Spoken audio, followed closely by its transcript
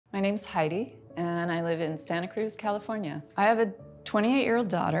My name's Heidi, and I live in Santa Cruz, California. I have a 28-year-old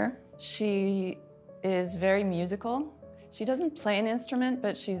daughter. She is very musical. She doesn't play an instrument,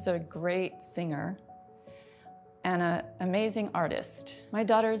 but she's a great singer and an amazing artist. My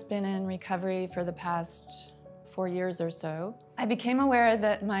daughter's been in recovery for the past 4 years or so. I became aware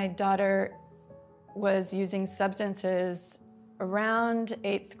that my daughter was using substances around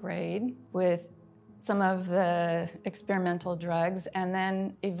 8th grade with some of the experimental drugs, and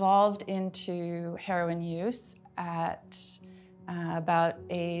then evolved into heroin use at about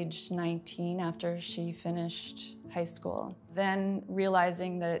age 19 after she finished high school. Then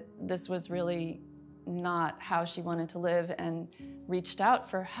realizing that this was really not how she wanted to live, and reached out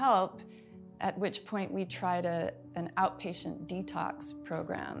for help, at which point we tried an outpatient detox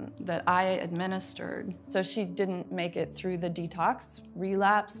program that I administered. So she didn't make it through the detox,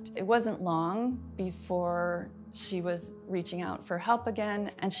 relapsed. It wasn't long before she was reaching out for help again,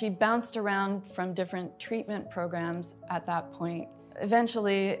 and she bounced around from different treatment programs at that point.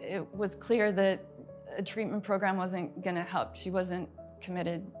 Eventually, it was clear that a treatment program wasn't gonna help. She wasn't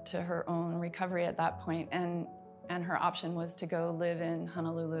committed to her own recovery at that point, and her option was to go live in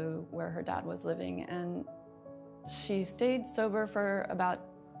Honolulu where her dad was living. And she stayed sober for about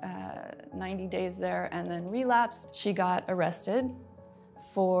 90 days there and then relapsed. She got arrested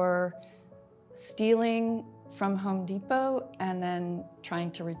for stealing from Home Depot and then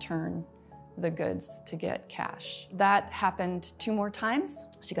trying to return the goods to get cash. That happened 2 more times.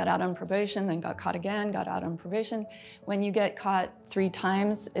 She got out on probation, then got caught again, got out on probation. When you get caught 3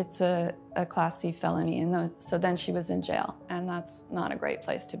 times, it's a Class C felony, and so then she was in jail, and that's not a great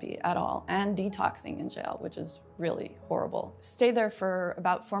place to be at all. And detoxing in jail, which is really horrible. Stayed there for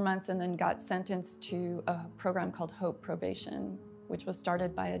about 4 months and then got sentenced to a program called Hope Probation, which was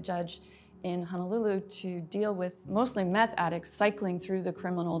started by a judge in Honolulu to deal with mostly meth addicts cycling through the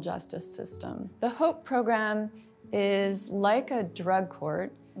criminal justice system. The HOPE program is like a drug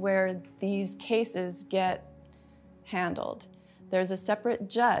court where these cases get handled. There's a separate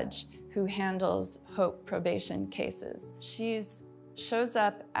judge who handles HOPE probation cases. She shows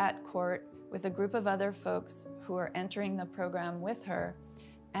up at court with a group of other folks who are entering the program with her,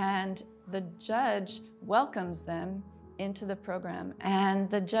 and the judge welcomes them into the program. And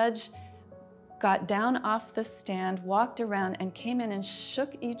the judge got down off the stand, walked around, and came in and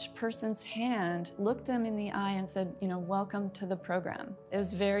shook each person's hand, looked them in the eye and said, you know, welcome to the program. It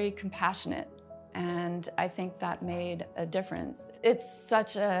was very compassionate, and I think that made a difference. It's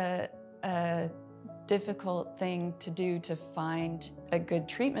such a difficult thing to do, to find a good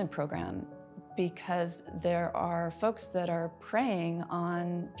treatment program, because there are folks that are preying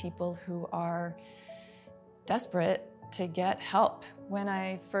on people who are desperate to get help. When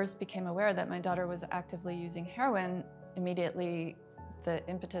I first became aware that my daughter was actively using heroin, immediately the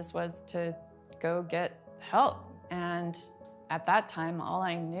impetus was to go get help. And at that time, all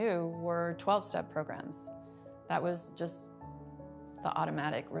I knew were 12-step programs. That was just the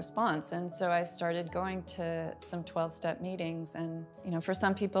automatic response. And so I started going to some 12-step meetings, and you know, for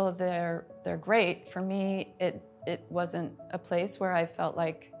some people they're great. For me, it wasn't a place where I felt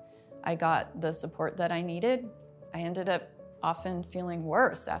like I got the support that I needed. I ended up often feeling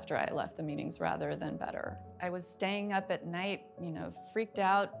worse after I left the meetings rather than better. I was staying up at night, you know, freaked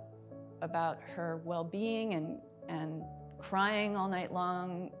out about her well-being and crying all night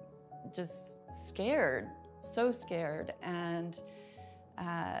long, just scared, so scared and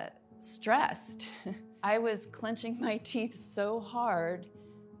stressed. I was clenching my teeth so hard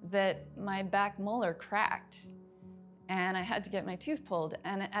that my back molar cracked, and I had to get my tooth pulled.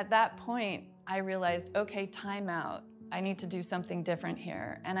 And at that point, I realized, okay, time out. I need to do something different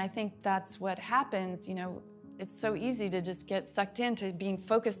here. And I think that's what happens. You know, it's so easy to just get sucked into being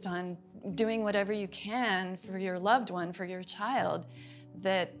focused on doing whatever you can for your loved one, for your child,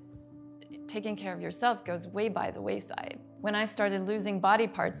 that taking care of yourself goes way by the wayside. When I started losing body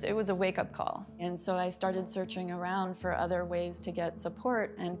parts, it was a wake-up call. And so I started searching around for other ways to get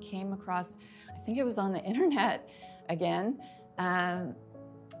support, and came across, I think it was on the internet again,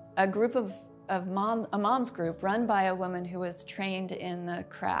 a group of a mom's group run by a woman who was trained in the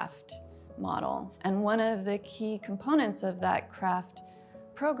CRAFT model. And one of the key components of that CRAFT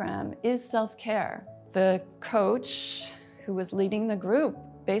program is self-care. The coach who was leading the group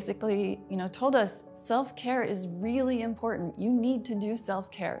basically, you know, told us self-care is really important. You need to do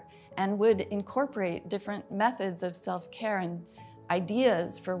self-care, and would incorporate different methods of self-care and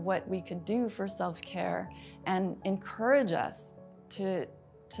ideas for what we could do for self-care, and encourage us to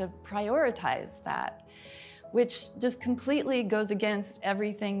prioritize that, which just completely goes against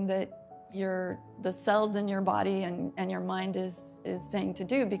everything that the cells in your body and your mind is saying to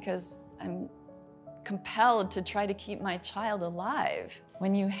do, because I'm compelled to try to keep my child alive.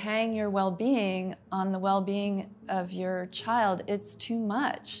 When you hang your well-being on the well-being of your child, it's too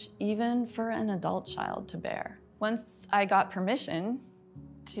much, even for an adult child to bear. Once I got permission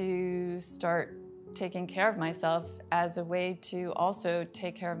to start taking care of myself as a way to also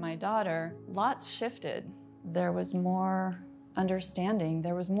take care of my daughter, lots shifted. There was more understanding.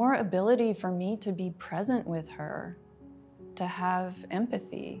 There was more ability for me to be present with her, to have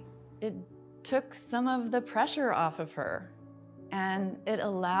empathy. It took some of the pressure off of her, and it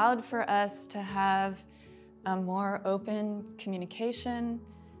allowed for us to have a more open communication.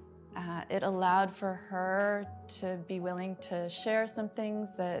 It allowed for her to be willing to share some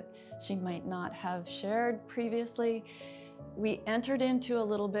things that she might not have shared previously. We entered into a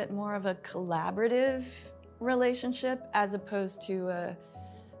little bit more of a collaborative relationship, as opposed to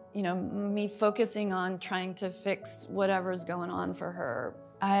me focusing on trying to fix whatever's going on for her.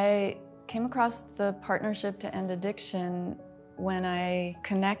 I came across the Partnership to End Addiction when I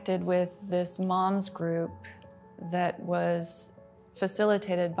connected with this moms group that was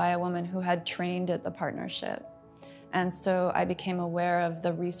facilitated by a woman who had trained at the partnership. And so I became aware of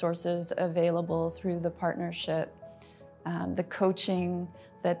the resources available through the partnership, the coaching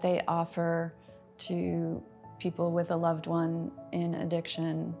that they offer to people with a loved one in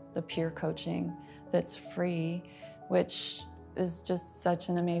addiction, the peer coaching that's free, which is just such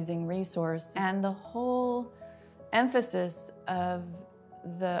an amazing resource. And the whole emphasis of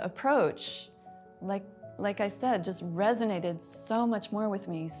the approach, like I said, just resonated so much more with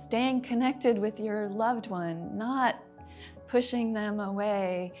me. Staying connected with your loved one, not pushing them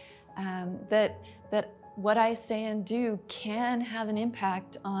away, that what I say and do can have an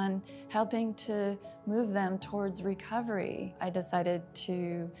impact on helping to move them towards recovery. I decided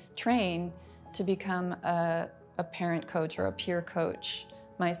to train to become a parent coach or a peer coach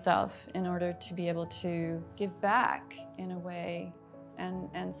myself in order to be able to give back in a way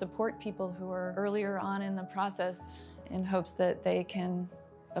and support people who are earlier on in the process, in hopes that they can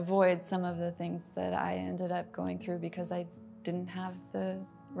avoid some of the things that I ended up going through because I didn't have the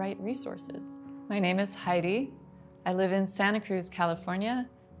right resources. My name is Heidi. I live in Santa Cruz, California,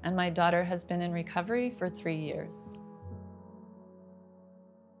 and my daughter has been in recovery for 3 years.